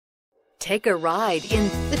Take a ride in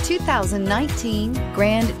the 2019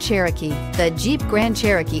 Grand Cherokee. The Jeep Grand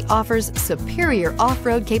Cherokee offers superior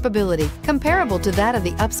off-road capability comparable to that of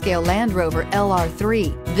the upscale Land Rover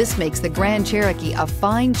LR3. This makes the Grand Cherokee a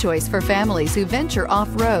fine choice for families who venture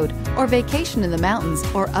off-road or vacation in the mountains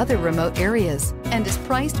or other remote areas, and is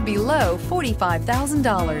priced below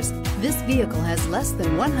 $45,000. This vehicle has less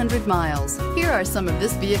than 100 miles. Here are some of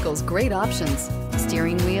this vehicle's great options: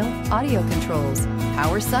 steering wheel audio controls,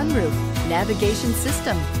 power sunroof, navigation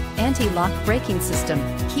system, anti-lock braking system,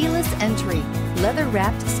 keyless entry,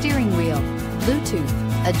 leather-wrapped steering wheel,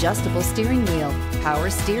 Bluetooth, adjustable steering wheel, power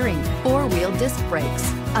steering, four-wheel disc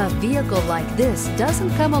brakes. A vehicle like this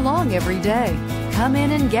doesn't come along every day. Come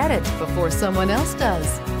in and get it before someone else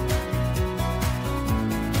does.